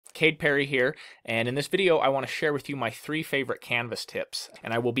Kade Parry here, and in this video I want to share with you my 3 favorite Canvas tips.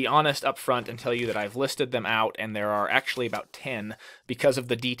 And I will be honest up front and tell you that I've listed them out, and there are actually about 10 because of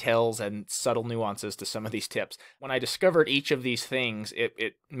the details and subtle nuances to some of these tips. When I discovered each of these things,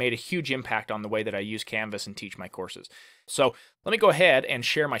 it made a huge impact on the way that I use Canvas and teach my courses. So let me go ahead and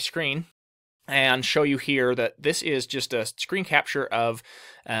share my screen and show you here that this is just a screen capture of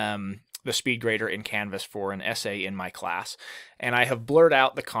the speed grader in Canvas for an essay in my class. And I have blurred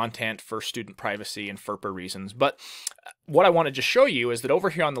out the content for student privacy and FERPA reasons. But what I want to just show you is that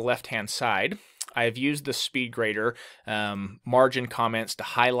over here on the left-hand side, I have used the speed grader margin comments to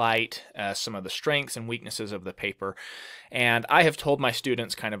highlight some of the strengths and weaknesses of the paper. And I have told my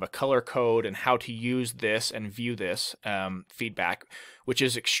students kind of a color code and how to use this and view this feedback, which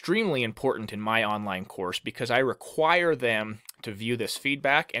is extremely important in my online course because I require them to view this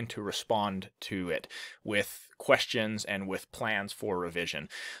feedback and to respond to it with questions and with plans for revision.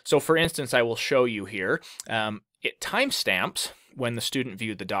 So for instance, I will show you here, it timestamps when the student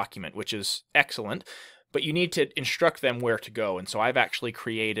viewed the document, which is excellent, but you need to instruct them where to go. And so I've actually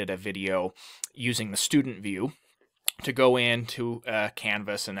created a video using the student view to go into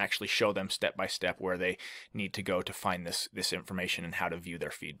Canvas and actually show them step by step where they need to go to find this information and how to view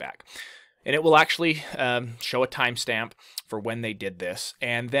their feedback. And it will actually show a timestamp for when they did this,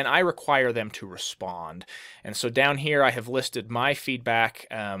 and then I require them to respond. And so down here I have listed my feedback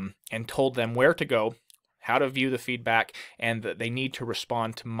and told them where to go, how to view the feedback, and that they need to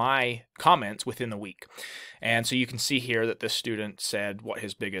respond to my comments within the week. And so you can see here that this student said what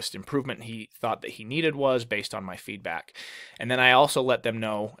his biggest improvement he thought that he needed was based on my feedback. And then I also let them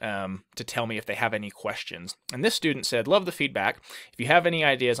know to tell me if they have any questions. And this student said, love the feedback. If you have any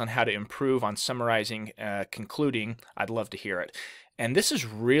ideas on how to improve on summarizing, concluding, I'd love to hear it. And this is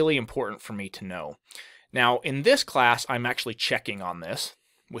really important for me to know. Now, in this class, I'm actually checking on this.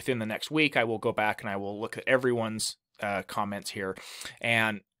 Within the next week, I will go back and I will look at everyone's comments here.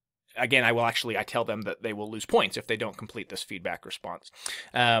 And again, I tell them that they will lose points if they don't complete this feedback response.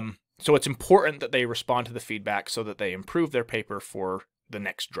 So it's important that they respond to the feedback so that they improve their paper for the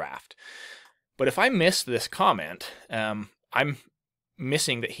next draft. But if I miss this comment, I'm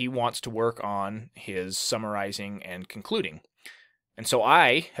missing that he wants to work on his summarizing and concluding. And so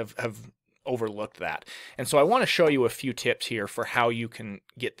I have overlooked that. And so I want to show you a few tips here for how you can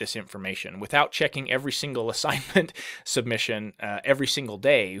get this information without checking every single assignment submission every single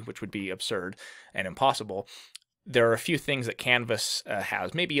day, which would be absurd and impossible. There are a few things that Canvas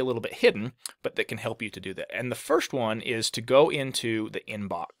has, maybe a little bit hidden, but that can help you to do that. And the first one is to go into the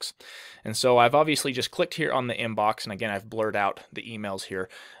inbox. And so I've obviously just clicked here on the inbox, and again, I've blurred out the emails here.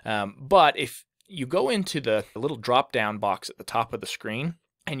 But if you go into the little drop-down box at the top of the screen,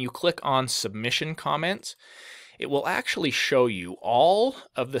 and you click on submission comments, it will actually show you all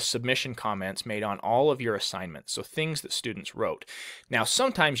of the submission comments made on all of your assignments, so things that students wrote. Now,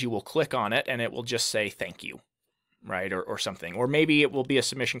 sometimes you will click on it and it will just say thank you, right, or something. Or maybe it will be a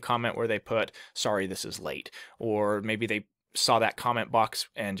submission comment where they put, sorry, this is late. Or maybe they saw that comment box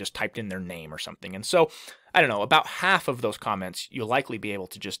and just typed in their name or something. And so, I don't know, about half of those comments you'll likely be able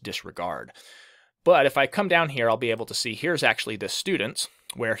to just disregard. But if I come down here, I'll be able to see here's actually the student's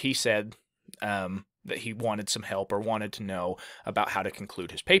where he said that he wanted some help or wanted to know about how to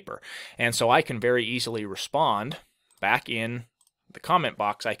conclude his paper. And so I can very easily respond back in the comment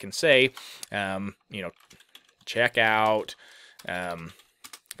box. I can say, check out,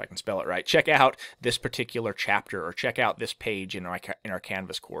 if I can spell it right, check out this particular chapter or check out this page in our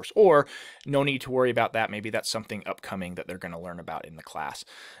Canvas course. Or no need to worry about that. Maybe that's something upcoming that they're going to learn about in the class.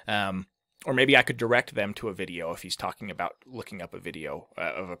 Or maybe I could direct them to a video if he's talking about looking up a video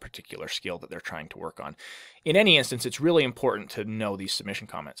of a particular skill that they're trying to work on. In any instance, it's really important to know these submission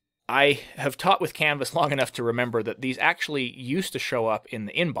comments. I have taught with Canvas long enough to remember that these actually used to show up in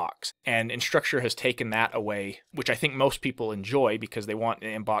the inbox, and Instructure has taken that away, which I think most people enjoy because they want the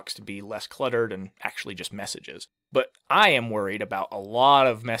inbox to be less cluttered and actually just messages. But I am worried about a lot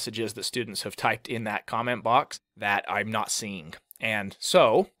of messages that students have typed in that comment box that I'm not seeing. And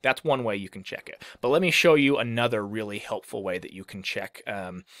so that's one way you can check it. But let me show you another really helpful way that you can check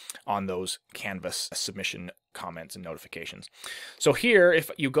on those Canvas submission comments and notifications. So here,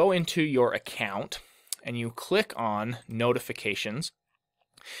 if you go into your account and you click on notifications,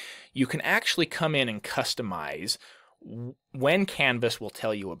 you can actually come in and customize when Canvas will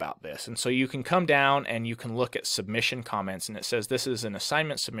tell you about this. And so you can come down and you can look at submission comments, and it says this is an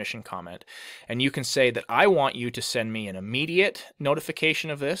assignment submission comment, and you can say that I want you to send me an immediate notification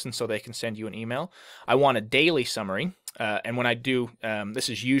of this, and so they can send you an email. I want a daily summary, and when I do, this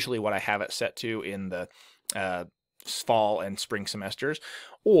is usually what I have it set to in the fall and spring semesters,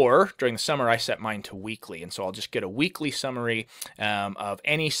 or during the summer I set mine to weekly, and so I'll just get a weekly summary of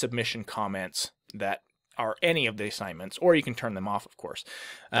any submission comments that are any of the assignments, or you can turn them off, of course.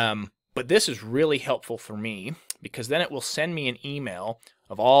 But this is really helpful for me because then it will send me an email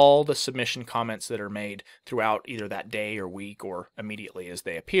of all the submission comments that are made throughout either that day or week or immediately as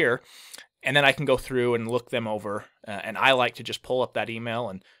they appear. And then I can go through and look them over. And I like to just pull up that email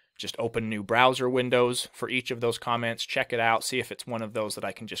and just open new browser windows for each of those comments, check it out, see if it's one of those that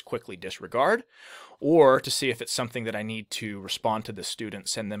I can just quickly disregard, or to see if it's something that I need to respond to the student,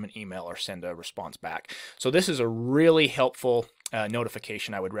 send them an email or send a response back. So this is a really helpful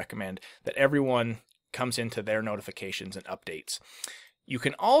notification. I would recommend that everyone comes into their notifications and updates. You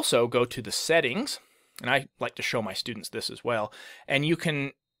can also go to the settings, and I like to show my students this as well, and you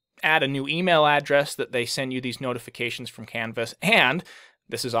can add a new email address that they send you these notifications from Canvas. And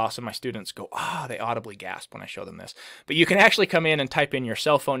this is awesome. My students go, they audibly gasp when I show them this. But you can actually come in and type in your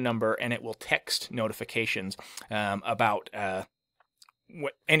cell phone number, and it will text notifications about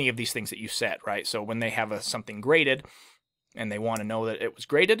any of these things that you set, right? So when they have something graded and they want to know that it was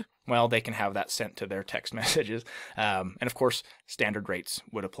graded, well, they can have that sent to their text messages. And of course, standard rates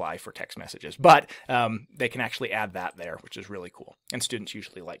would apply for text messages, but they can actually add that there, which is really cool. And students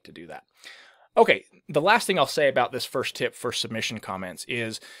usually like to do that. Okay, the last thing I'll say about this first tip for submission comments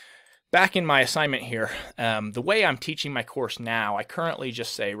is back in my assignment here, the way I'm teaching my course now, I currently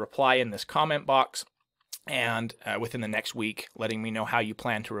just say reply in this comment box and within the next week, letting me know how you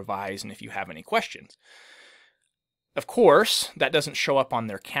plan to revise and if you have any questions. Of course, that doesn't show up on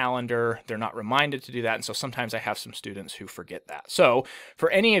their calendar. They're not reminded to do that, and so sometimes I have some students who forget that. So for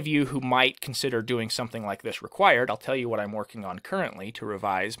any of you who might consider doing something like this required, I'll tell you what I'm working on currently to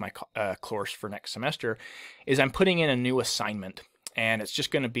revise my course for next semester, is I'm putting in a new assignment. And it's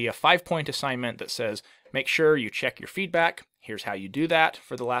just going to be a 5-point assignment that says, make sure you check your feedback. Here's how you do that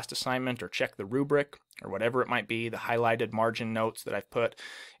for the last assignment, or check the rubric, or whatever it might be, the highlighted margin notes that I've put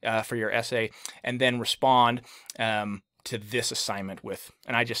for your essay, and then respond to this assignment with,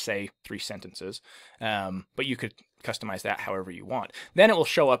 and I just say 3 sentences, but you could customize that however you want. Then it will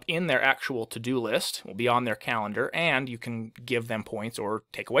show up in their actual to-do list, will be on their calendar, and you can give them points or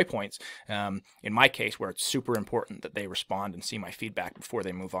take away points. In my case, where it's super important that they respond and see my feedback before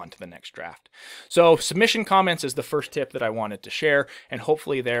they move on to the next draft. So submission comments is the first tip that I wanted to share, and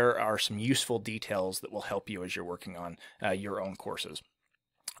hopefully there are some useful details that will help you as you're working on your own courses.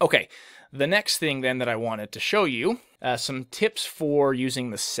 Okay, the next thing then that I wanted to show you, some tips for using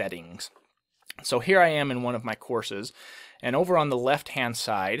the settings. So here I am in one of my courses, and over on the left-hand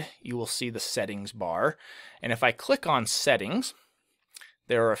side, you will see the settings bar. And if I click on settings,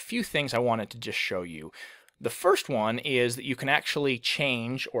 there are a few things I wanted to just show you. The first one is that you can actually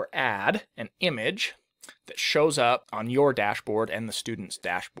change or add an image that shows up on your dashboard and the student's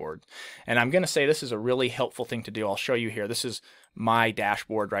dashboard. And I'm going to say this is a really helpful thing to do. I'll show you here. This is my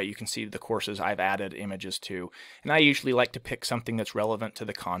dashboard, right? You can see the courses I've added images to. And I usually like to pick something that's relevant to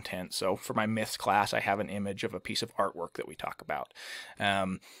the content. So for my myths class, I have an image of a piece of artwork that we talk about.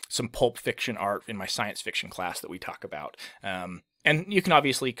 Some pulp fiction art in my science fiction class that we talk about. And you can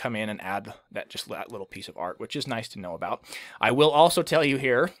obviously come in and add that little piece of art, which is nice to know about. I will also tell you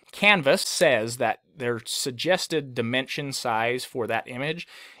here, Canvas says that their suggested dimension size for that image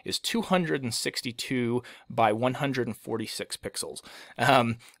is 262 by 146 pixels.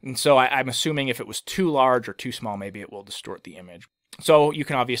 And so I'm assuming if it was too large or too small, maybe it will distort the image. So you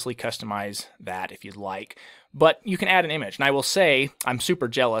can obviously customize that if you'd like, but you can add an image. And I will say I'm super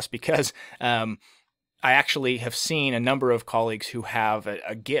jealous because I actually have seen a number of colleagues who have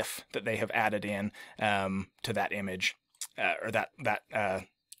a GIF that they have added in to that image or that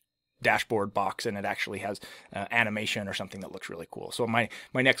dashboard box, and it actually has animation or something that looks really cool. So my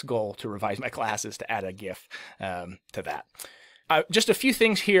next goal to revise my class is to add a GIF to that. Just a few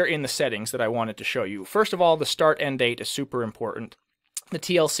things here in the settings that I wanted to show you. First of all, the start-end date is super important. The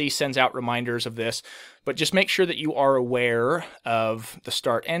TLC sends out reminders of this, but just make sure that you are aware of the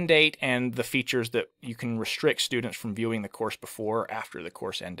start-end date and the features that you can restrict students from viewing the course before or after the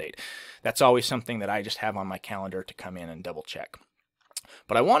course end date. That's always something that I just have on my calendar to come in and double check.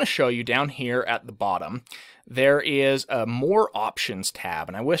 But I want to show you down here at the bottom, there is a More Options tab,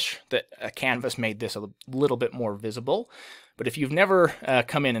 and I wish that Canvas made this a little bit more visible. But if you've never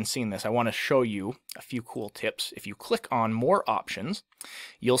come in and seen this, I want to show you a few cool tips. If you click on More Options,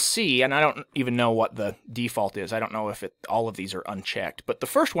 you'll see, and I don't even know what the default is. I don't know if all of these are unchecked. But the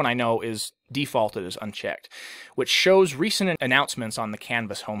first one I know is defaulted as unchecked, which shows recent announcements on the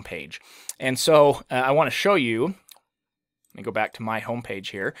Canvas homepage. And so I want to show you, let me go back to my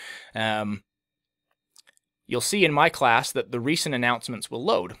homepage here. you'll see in my class that the recent announcements will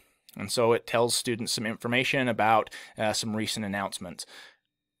load. And so it tells students some information about some recent announcements.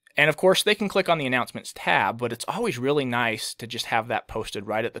 And of course, they can click on the Announcements tab, but it's always really nice to just have that posted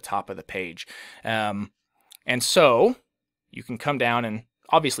right at the top of the page. And so you can come down and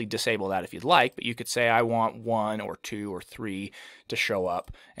obviously disable that if you'd like, but you could say I want 1 or 2 or 3 to show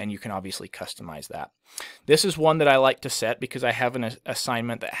up, and you can obviously customize that. This is one that I like to set because I have an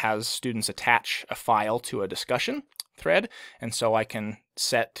assignment that has students attach a file to a discussion thread, and so I can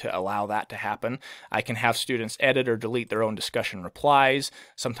set to allow that to happen. I can have students edit or delete their own discussion replies.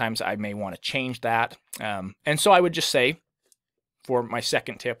 Sometimes I may want to change that. And so I would just say, for my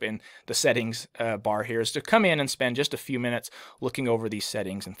second tip in the settings bar here, is to come in and spend just a few minutes looking over these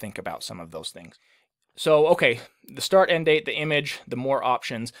settings and think about some of those things. So, okay, the start end date, the image, the more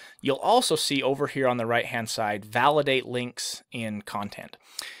options. You'll also see over here on the right-hand side, validate links in content.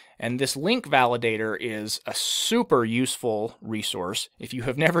 And this link validator is a super useful resource. If you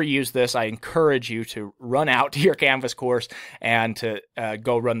have never used this, I encourage you to run out to your Canvas course and to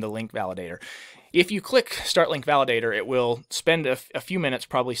go run the link validator. If you click Start Link Validator, it will spend a few minutes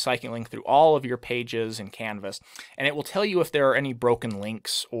probably cycling through all of your pages in Canvas, and it will tell you if there are any broken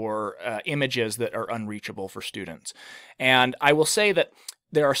links or images that are unreachable for students. And I will say that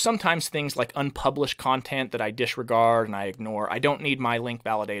there are sometimes things like unpublished content that I disregard and I ignore. I don't need my link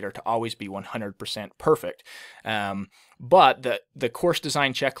validator to always be 100% perfect. But the course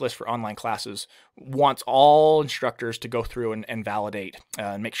design checklist for online classes wants all instructors to go through and validate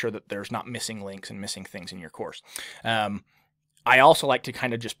and make sure that there's not missing links and missing things in your course. I also like to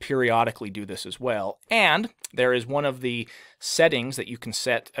kind of just periodically do this as well. And there is one of the settings that you can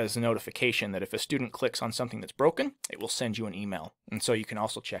set as a notification that if a student clicks on something that's broken, it will send you an email. And so you can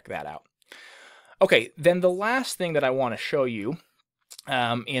also check that out. Okay, then the last thing that I want to show you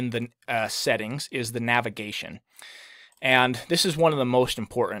in the settings is the navigation. And this is one of the most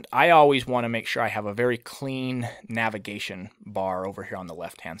important. I always want to make sure I have a very clean navigation bar over here on the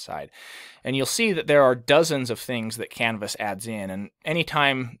left-hand side. And you'll see that there are dozens of things that Canvas adds in. And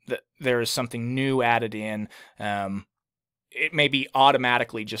anytime that there is something new added in, it may be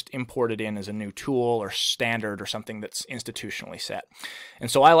automatically just imported in as a new tool or standard or something that's institutionally set. And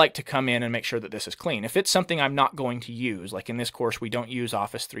so I like to come in and make sure that this is clean. If it's something I'm not going to use, like in this course we don't use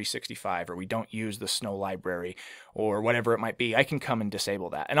Office 365 or we don't use the Snow library or whatever it might be, I can come and disable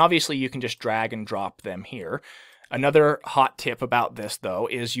that. And obviously you can just drag and drop them here. Another hot tip about this though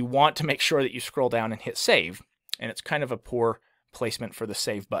is you want to make sure that you scroll down and hit save. And it's kind of a poor placement for the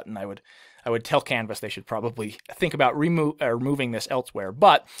save button. I would tell Canvas they should probably think about removing this elsewhere,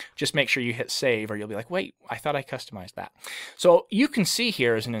 but just make sure you hit save or you'll be like, wait, I thought I customized that. So you can see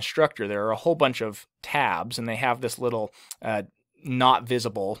here as an instructor, there are a whole bunch of tabs and they have this little not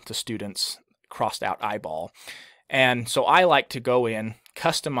visible to students crossed out eyeball. And so I like to go in,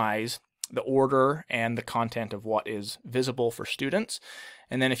 customize the order and the content of what is visible for students.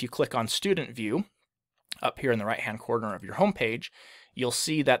 And then if you click on Student View, up here in the right-hand corner of your home page, you'll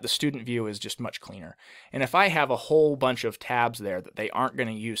see that the student view is just much cleaner. And if I have a whole bunch of tabs there that they aren't going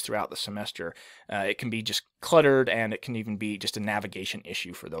to use throughout the semester, it can be just cluttered and it can even be just a navigation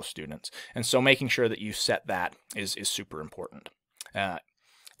issue for those students. And so making sure that you set that is super important.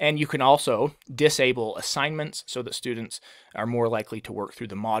 And you can also disable assignments so that students are more likely to work through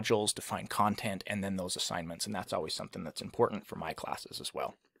the modules to find content and then those assignments. And that's always something that's important for my classes as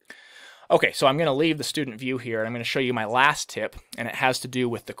well. Okay, so I'm going to leave the student view here, and I'm going to show you my last tip, and it has to do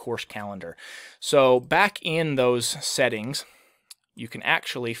with the course calendar. So back in those settings, you can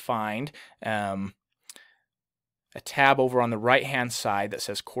actually find a tab over on the right-hand side that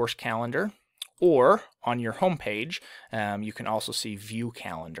says Course Calendar, or on your home page, you can also see View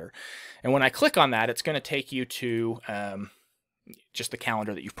Calendar. And when I click on that, it's going to take you to just the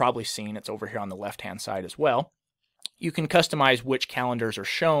calendar that you've probably seen. It's over here on the left-hand side as well. You can customize which calendars are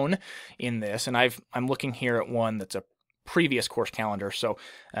shown in this, and I'm looking here at one that's a previous course calendar, so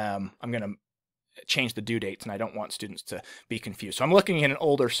I'm going to change the due dates, and I don't want students to be confused. So I'm looking at an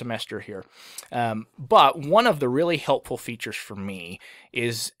older semester here. But one of the really helpful features for me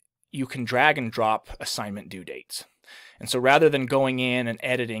is you can drag and drop assignment due dates. And so rather than going in and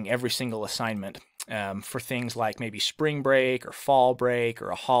editing every single assignment for things like maybe spring break or fall break or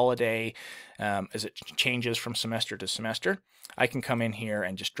a holiday, as it changes from semester to semester, I can come in here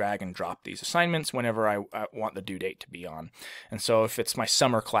and just drag and drop these assignments whenever I want the due date to be on. And so if it's my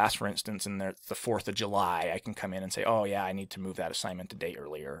summer class, for instance, and it's the 4th of July, I can come in and say, oh yeah, I need to move that assignment a day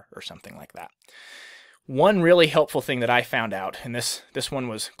earlier or something like that. One really helpful thing that I found out, and this one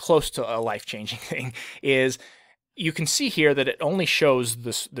was close to a life-changing thing, is you can see here that it only shows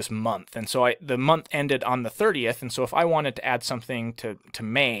this month, and so the month ended on the 30th, and so if I wanted to add something to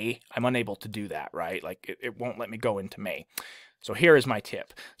May, I'm unable to do that, right? Like it won't let me go into May. So here is my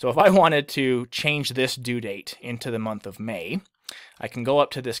tip. So if I wanted to change this due date into the month of May, I can go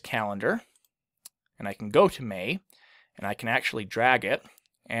up to this calendar, and I can go to May, and I can actually drag it,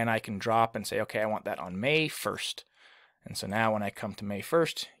 and I can drop and say, okay, I want that on May 1st. And so now when I come to May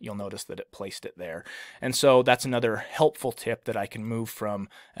 1st, you'll notice that it placed it there. And so that's another helpful tip that I can move from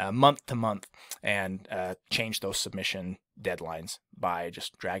month to month and change those submission deadlines by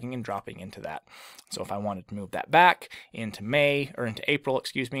just dragging and dropping into that. So if I wanted to move that back into May, or into April,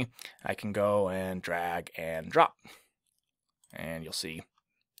 excuse me, I can go and drag and drop. And you'll see,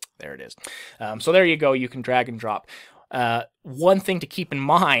 there it is. So there you go, you can drag and drop. One thing to keep in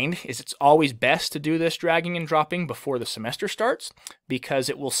mind is it's always best to do this dragging and dropping before the semester starts, because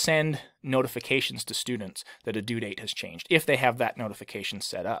it will send notifications to students that a due date has changed if they have that notification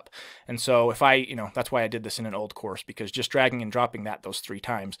set up. And so if that's why I did this in an old course, because just dragging and dropping those 3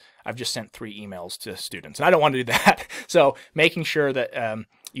 times, I've just sent 3 emails to students, and I don't want to do that. So making sure that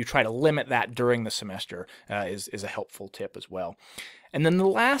you try to limit that during the semester is a helpful tip as well. And then the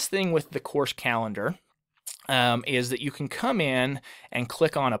last thing with the course calendar is that you can come in and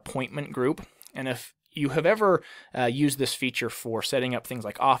click on appointment group. And if you have ever used this feature for setting up things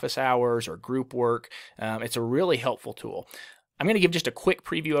like office hours or group work, it's a really helpful tool. I'm going to give just a quick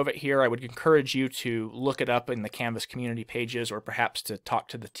preview of it here. I would encourage you to look it up in the Canvas community pages, or perhaps to talk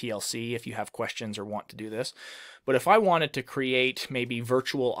to the TLC if you have questions or want to do this. But if I wanted to create maybe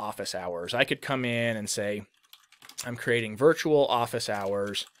virtual office hours, I could come in and say, I'm creating virtual office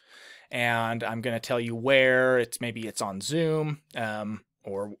hours, and I'm going to tell you where. Maybe it's on Zoom,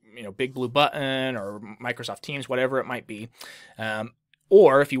 or Big Blue Button or Microsoft Teams, whatever it might be.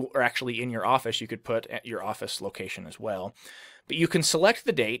 Or if you are actually in your office, you could put at your office location as well. But you can select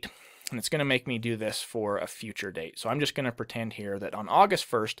the date, and it's going to make me do this for a future date. So I'm just going to pretend here that on August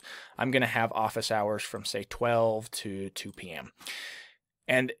 1st, I'm going to have office hours from, say, 12 to 2 p.m.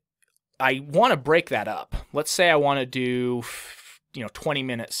 And I want to break that up. Let's say I want to do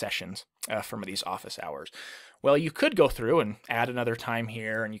 20-minute sessions from these office hours. Well, you could go through and add another time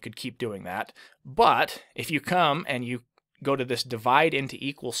here, and you could keep doing that. But if you come and you go to this divide into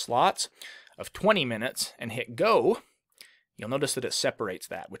equal slots of 20 minutes and hit go, you'll notice that it separates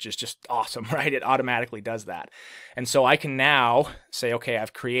that, which is just awesome, right? It automatically does that. And so I can now say, okay,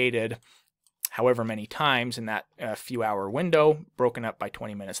 I've created however many times in that few hour window, broken up by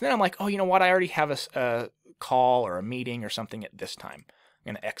 20 minutes. And then I'm like, oh, you know what? I already have a call or a meeting or something at this time.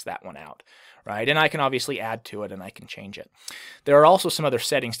 I'm going to X that one out, right? And I can obviously add to it, and I can change it. There are also some other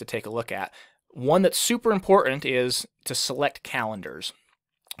settings to take a look at. One that's super important is to select calendars.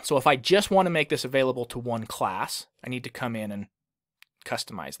 So if I just want to make this available to one class, I need to come in and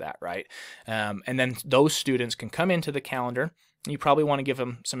customize that, right? And then those students can come into the calendar. You probably want to give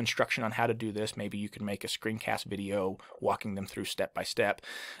them some instruction on how to do this. Maybe you can make a screencast video walking them through step by step.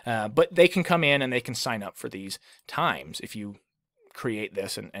 But they can come in and they can sign up for these times if you create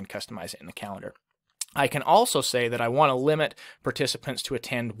this and customize it in the calendar. I can also say that I want to limit participants to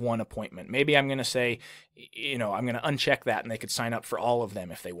attend one appointment. Maybe I'm going to say, I'm going to uncheck that and they could sign up for all of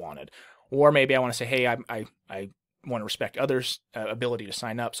them if they wanted. Or maybe I want to say, hey, I want to respect others' ability to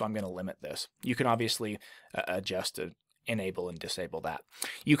sign up, so I'm going to limit this. You can obviously adjust to enable and disable that.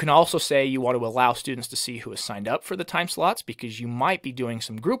 You can also say you want to allow students to see who has signed up for the time slots, because you might be doing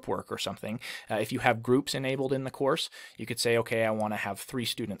some group work or something. If you have groups enabled in the course, you could say, okay, I want to have 3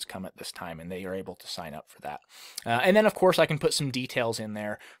 students come at this time, and they are able to sign up for that. And then, of course, I can put some details in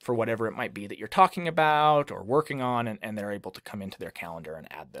there for whatever it might be that you're talking about or working on, and they're able to come into their calendar and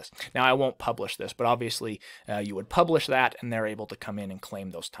add this. Now, I won't publish this, but obviously you would publish that, and they're able to come in and claim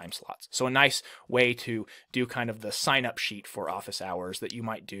those time slots. So a nice way to do kind of the sign-up sheet for office hours that you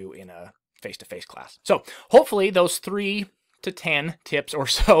might do in a face-to-face class. So hopefully those 3 to 10 tips or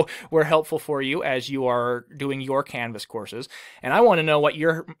so were helpful for you as you are doing your Canvas courses. And I want to know what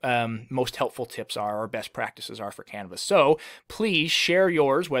your most helpful tips are or best practices are for Canvas. So please share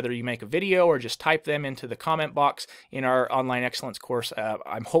yours, whether you make a video or just type them into the comment box in our Online Excellence course.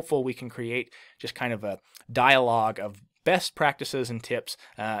 I'm hopeful we can create just kind of a dialogue of best practices and tips.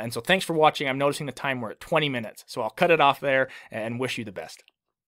 And so thanks for watching. I'm noticing the time we're at 20 minutes, so I'll cut it off there and wish you the best.